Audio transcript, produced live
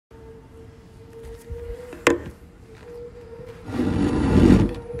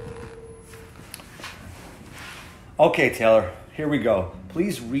Okay, Taylor, here we go.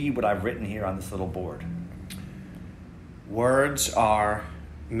 Please read what I've written here on this little board. Words are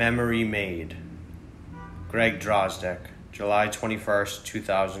memory made. Greg Drozdek, July 21st,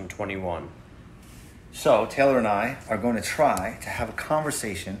 2021. So, Taylor and I are going to try to have a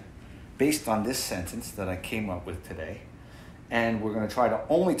conversation based on this sentence that I came up with today. And we're going to try to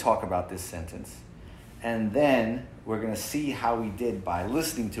only talk about this sentence. And then we're going to see how we did by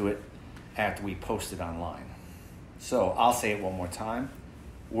listening to it after we post it online. So, I'll say it one more time.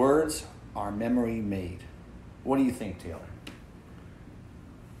 Words are memory made. What do you think, Taylor?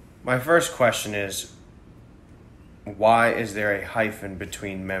 My first question is, why is there a hyphen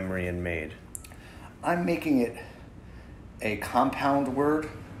between memory and made? I'm making it a compound word,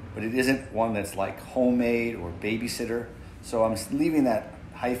 but it isn't one that's like homemade or babysitter. So I'm leaving that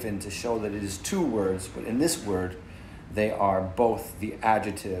hyphen to show that it is two words, but in this word, they are both the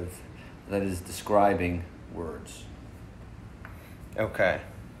adjective that is describing words. Okay.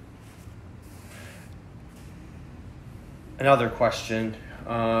 Another question.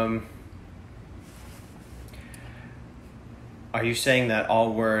 Are you saying that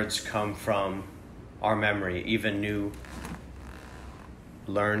all words come from our memory, even new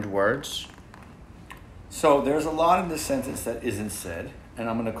learned words? So there's a lot in this sentence that isn't said, and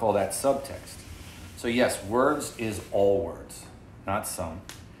I'm going to call that subtext. So yes, words is all words, not some.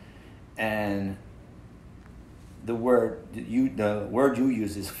 And the word you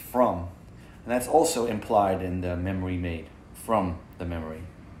use is from, and that's also implied in the memory made, from the memory.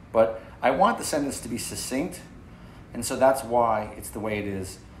 But I want the sentence to be succinct, and so that's why it's the way it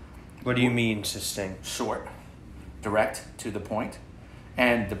is. What do you mean succinct? Short, direct, to the point,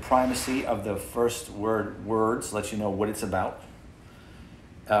 and the primacy of the first words lets you know what it's about,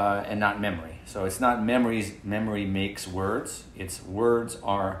 and not memory. So it's not memory makes words, it's words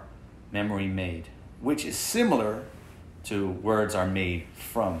are memory made, which is similar to words are made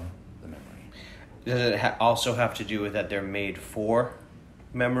from the memory. Does it also have to do with that they're made for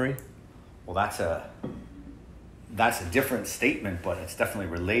memory? Well, that's a different statement, but it's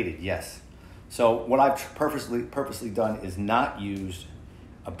definitely related, yes. So what I've purposely done is not used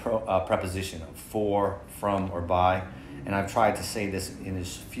a preposition of for, from, or by, and I've tried to say this in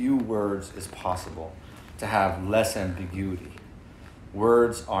as few words as possible to have less ambiguity.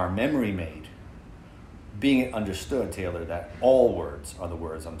 Words are memory made, being it understood, Taylor, that all words are the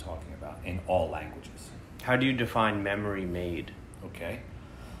words I'm talking about in all languages. How do you define memory made? Okay.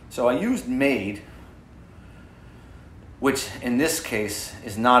 So I used made, which in this case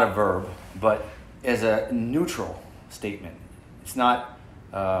is not a verb, but is a neutral statement. It's not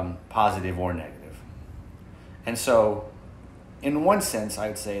positive or negative. And so in one sense, I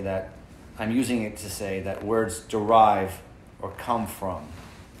would say that I'm using it to say that words derive or come from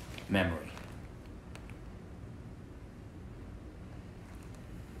memory.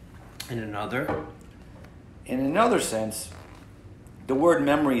 In another? In another sense, the word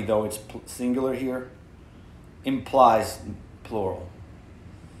memory, though it's singular here, implies plural.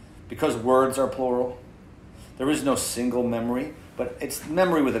 Because words are plural, there is no single memory, but it's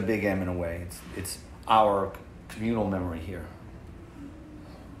memory with a big M in a way. It's our communal memory here.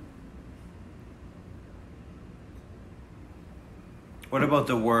 What about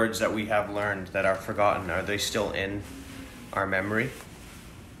the words that we have learned that are forgotten? Are they still in our memory?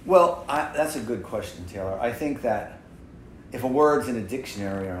 Well, that's a good question, Taylor. I think that if a word's in a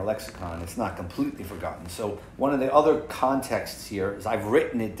dictionary or a lexicon, it's not completely forgotten. So one of the other contexts here is I've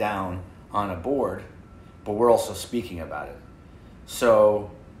written it down on a board, but we're also speaking about it.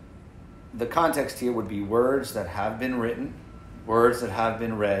 So the context here would be words that have been written, words that have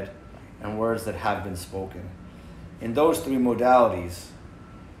been read, and words that have been spoken. In those three modalities,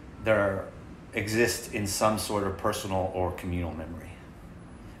 there exists in some sort of personal or communal memory.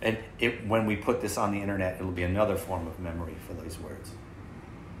 And when we put this on the internet, it'll be another form of memory for these words.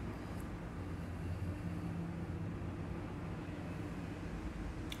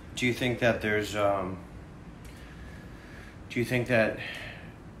 Do you think that there's, do you think that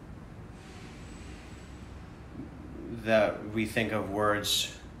we think of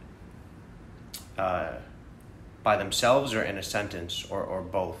words by themselves or in a sentence or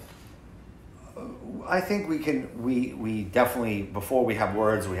both? I think we definitely, before we have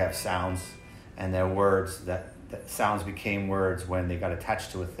words, we have sounds, and they're words that sounds became words when they got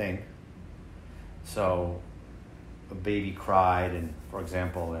attached to a thing. So a baby cried, and for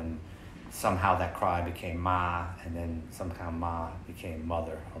example, and somehow that cry became ma, and then somehow ma became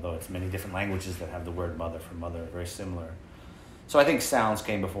mother, although it's many different languages that have the word mother for mother, very similar. So I think sounds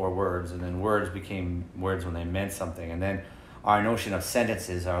came before words, and then words became words when they meant something, and then our notion of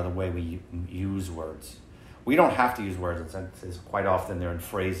sentences are the way we use words. We don't have to use words in sentences. Quite often they're in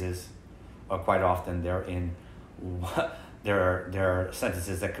phrases, or quite often they're in, there are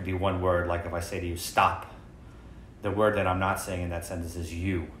sentences that could be one word, like if I say to you, stop, the word that I'm not saying in that sentence is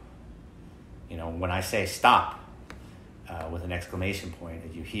you. You know, when I say stop, with an exclamation point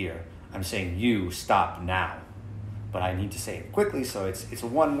that you hear, I'm saying you stop now. But I need to say it quickly, so it's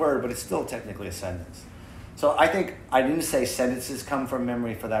one word, but it's still technically a sentence. So I think I didn't say sentences come from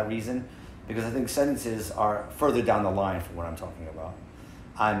memory for that reason, because I think sentences are further down the line from what I'm talking about.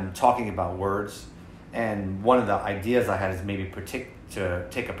 I'm talking about words, and one of the ideas I had is maybe to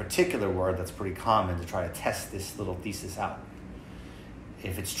take a particular word that's pretty common to try to test this little thesis out.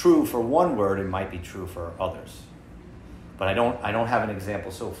 If it's true for one word, it might be true for others. But I don't have an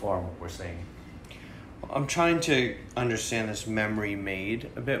example so far in what we're saying. I'm trying to understand this memory made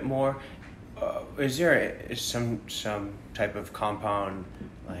a bit more. Is there some type of compound,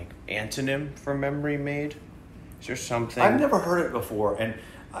 like antonym for memory made? Is there something? I've never heard it before, and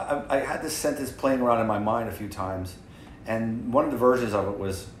I had this sentence playing around in my mind a few times, and one of the versions of it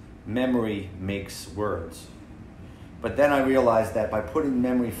was memory makes words. But then I realized that by putting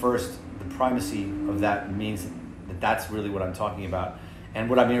memory first, the primacy of that means that that's really what I'm talking about, and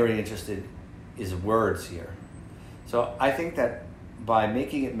what I'm really interested is words here. So I think that by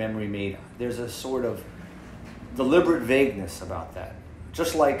making it memory made, there's a sort of deliberate vagueness about that.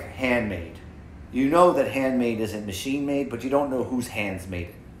 Just like handmade. You know that handmade isn't machine made, but you don't know whose hands made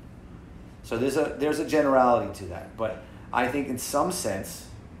it. So there's a generality to that. But I think in some sense,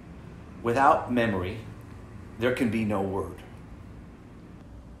 without memory, there can be no word.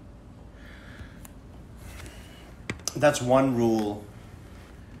 That's one rule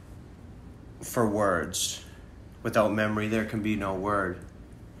for words. Without memory, there can be no word.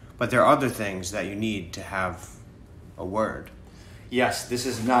 But there are other things that you need to have a word. Yes,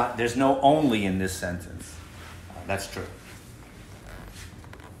 there's no only in this sentence. That's true.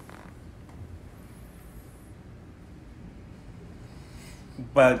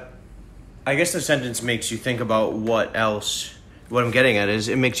 But I guess the sentence makes you think about what else. What I'm getting at is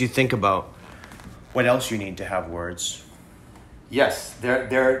it makes you think about what else you need to have words. Yes,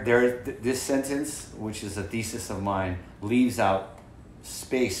 this sentence, which is a thesis of mine, leaves out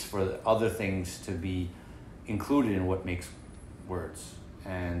space for other things to be included in what makes words.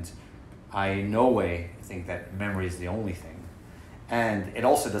 And I in no way think that memory is the only thing. And it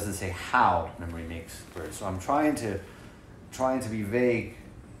also doesn't say how memory makes words. So I'm trying to be vague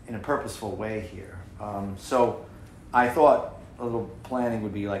in a purposeful way here. So I thought a little planning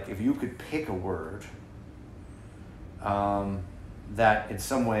would be like if you could pick a word that in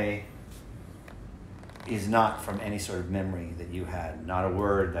some way is not from any sort of memory that you had, not a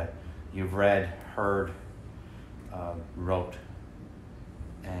word that you've read, heard, wrote.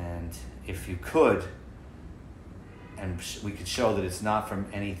 And if you could, and we could show that it's not from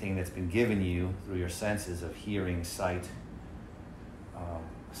anything that's been given you through your senses of hearing, sight,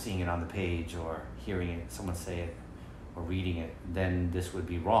 seeing it on the page, or hearing it, someone say it, or reading it, then this would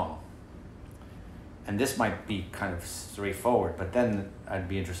be wrong. And this might be kind of straightforward, but then I'd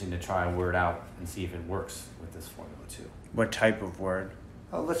be interested to try a word out and see if it works with this formula too. What type of word?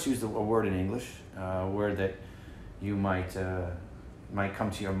 Let's use a word in English, a word that you might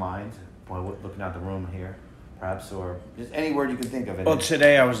come to your mind while looking out the room here, perhaps, or just any word you can think of. Well,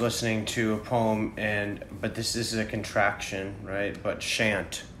 today I was listening to a poem, but this is a contraction, right? But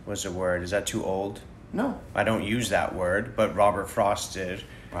shan't was a word. Is that too old? No. I don't use that word, but Robert Frost did.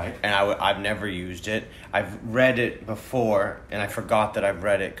 Right. And I've never used it. I've read it before, and I forgot that I've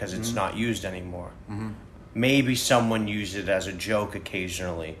read it because it's not used anymore. Mm-hmm. Maybe someone used it as a joke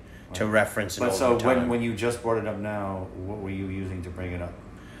occasionally to reference an older time. But so when you just brought it up now, what were you using to bring it up?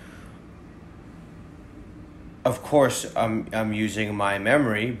 Of course, I'm using my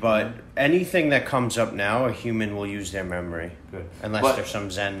memory, but anything that comes up now, a human will use their memory. Good. Unless there's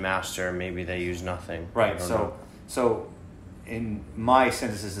some Zen master, maybe they use nothing. Right. So in my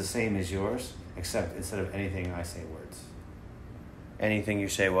sentence is the same as yours, except instead of anything, I say words. Anything you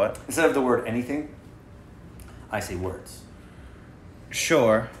say what? Instead of the word anything, I say words.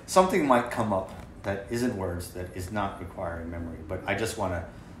 Sure. Something might come up that isn't words, that is not requiring memory, but I just want to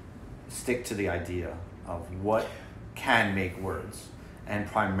stick to the idea of what can make words. And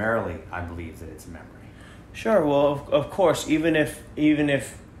primarily, I believe that it's memory. Sure. Well, of course, even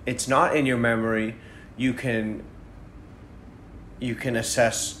if it's not in your memory, you can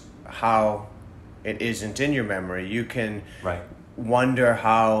assess how it isn't in your memory. You can wonder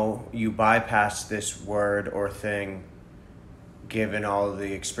how you bypass this word or thing given all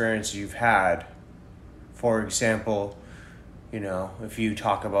the experience you've had. For example, You know, if you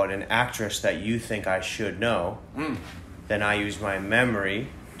talk about an actress that you think I should know, then I use my memory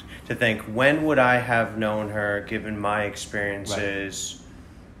to think, when would I have known her given my experiences? Right.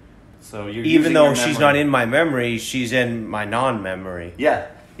 So you're even though she's not in my memory, she's in my non-memory. Yeah.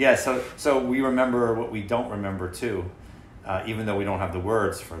 So we remember what we don't remember too, even though we don't have the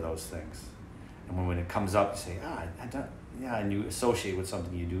words for those things. And when it comes up, you say, I don't. Yeah, and you associate with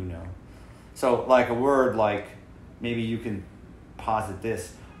something you do know. So like a word like, maybe you can posit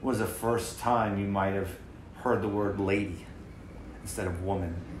this, was the first time you might have heard the word lady instead of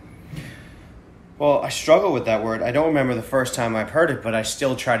woman? Well, I struggle with that word. I don't remember the first time I've heard it, but I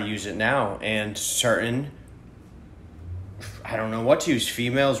still try to use it now. And I don't know what to use.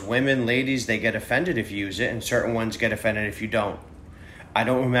 Females, women, ladies, they get offended if you use it, and certain ones get offended if you don't. I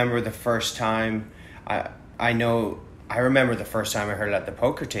don't remember the first time. I remember the first time I heard it at the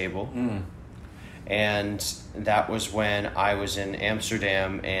poker table. And that was when I was in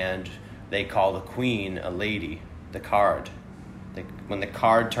Amsterdam, and they call the queen a lady, the card. When the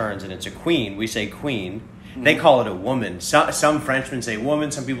card turns and it's a queen, we say queen. They call it a woman. Some Frenchmen say woman,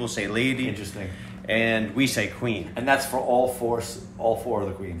 some people say lady. Interesting. And we say queen. And that's for all four of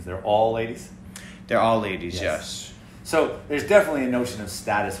the queens. They're all ladies? They're all ladies, yes. So there's definitely a notion of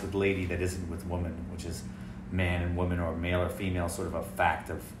status with lady that isn't with woman, which is man and woman, or male or female, sort of a fact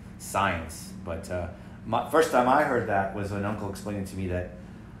of science. But first time I heard that was an uncle explaining to me that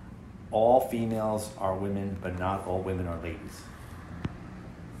all females are women, but not all women are ladies.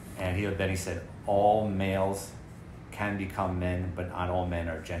 And then he said, all males can become men, but not all men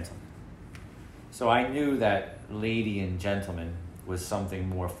are gentlemen. So I knew that lady and gentleman was something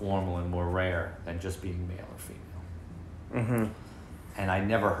more formal and more rare than just being male or female. And I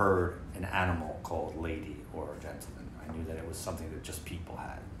never heard an animal called lady or gentleman. I knew that it was something that just people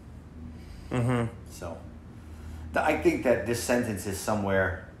had. So I think that this sentence is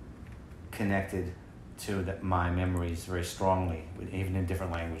somewhere connected to my memories very strongly, even in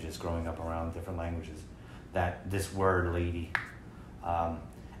different languages, growing up around different languages, that this word lady. And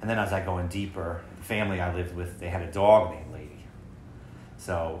then as I go in deeper, the family I lived with, they had a dog named Lady.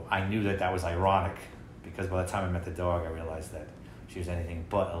 So I knew that was ironic, because by the time I met the dog, I realized that she was anything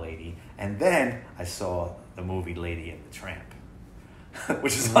but a lady. And then I saw the movie Lady and the Tramp,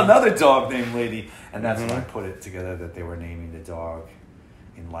 which is another dog named Lady. And that's when I put it together that they were naming the dog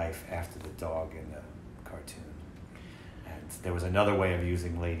in life after the dog in the cartoon. And there was another way of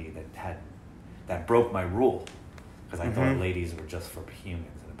using lady that broke my rule, because I thought ladies were just for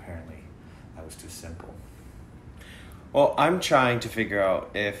humans, and apparently that was too simple. Well, I'm trying to figure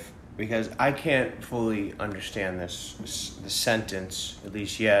out because I can't fully understand the sentence, at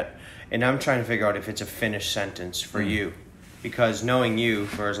least yet, and I'm trying to figure out if it's a finished sentence for you. Because knowing you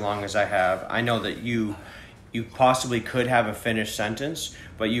for as long as I have, I know that you possibly could have a finished sentence,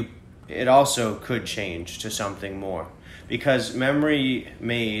 but it also could change to something more. Because memory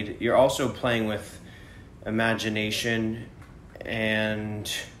made, you're also playing with imagination,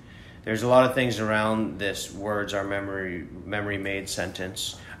 and there's a lot of things around this words are memory made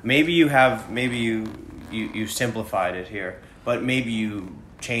sentence. Maybe you simplified it here, but maybe you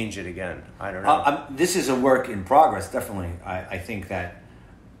change it again. I don't know. This is a work in progress, definitely. I think that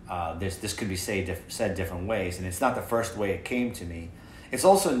this could be said different ways, and it's not the first way it came to me. It's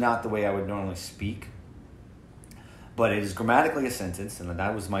also not the way I would normally speak, but it is grammatically a sentence, and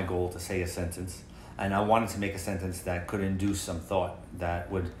that was my goal, to say a sentence. And I wanted to make a sentence that could induce some thought,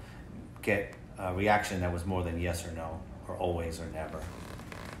 that would get a reaction that was more than yes or no, or always or never.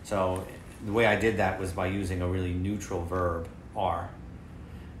 So the way I did that was by using a really neutral verb, are.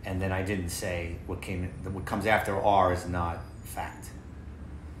 And then I didn't say what comes after are is not fact.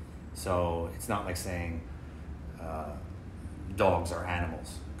 So it's not like saying dogs are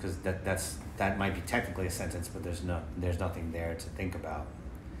animals, because that might be technically a sentence, but there's nothing there to think about.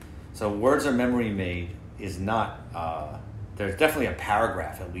 So words are memory made is not. There's definitely a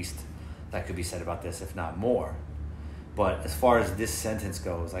paragraph at least that could be said about this, if not more. But as far as this sentence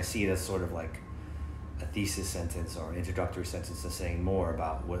goes, I see it as sort of like a thesis sentence or an introductory sentence to saying more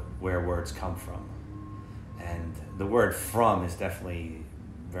about where words come from. And the word from is definitely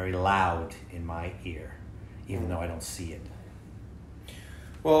very loud in my ear, even though I don't see it.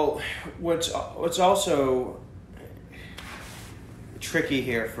 Well, what's also tricky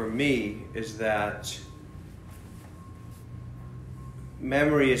here for me is that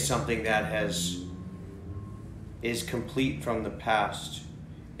memory is something that is complete from the past,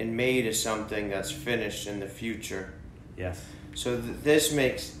 and made is something that's finished in the future. Yes. So this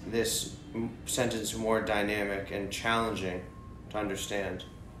makes this sentence more dynamic and challenging to understand.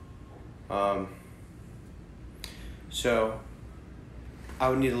 So I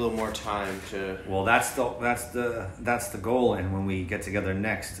would need a little more time to. Well, that's the goal. And when we get together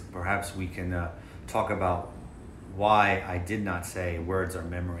next, perhaps we can talk about why I did not say words are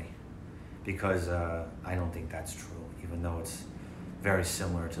memory, because I don't think that's true, even though it's very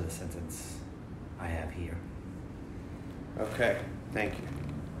similar to the sentence I have here. Okay, thank you.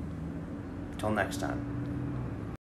 Till next time.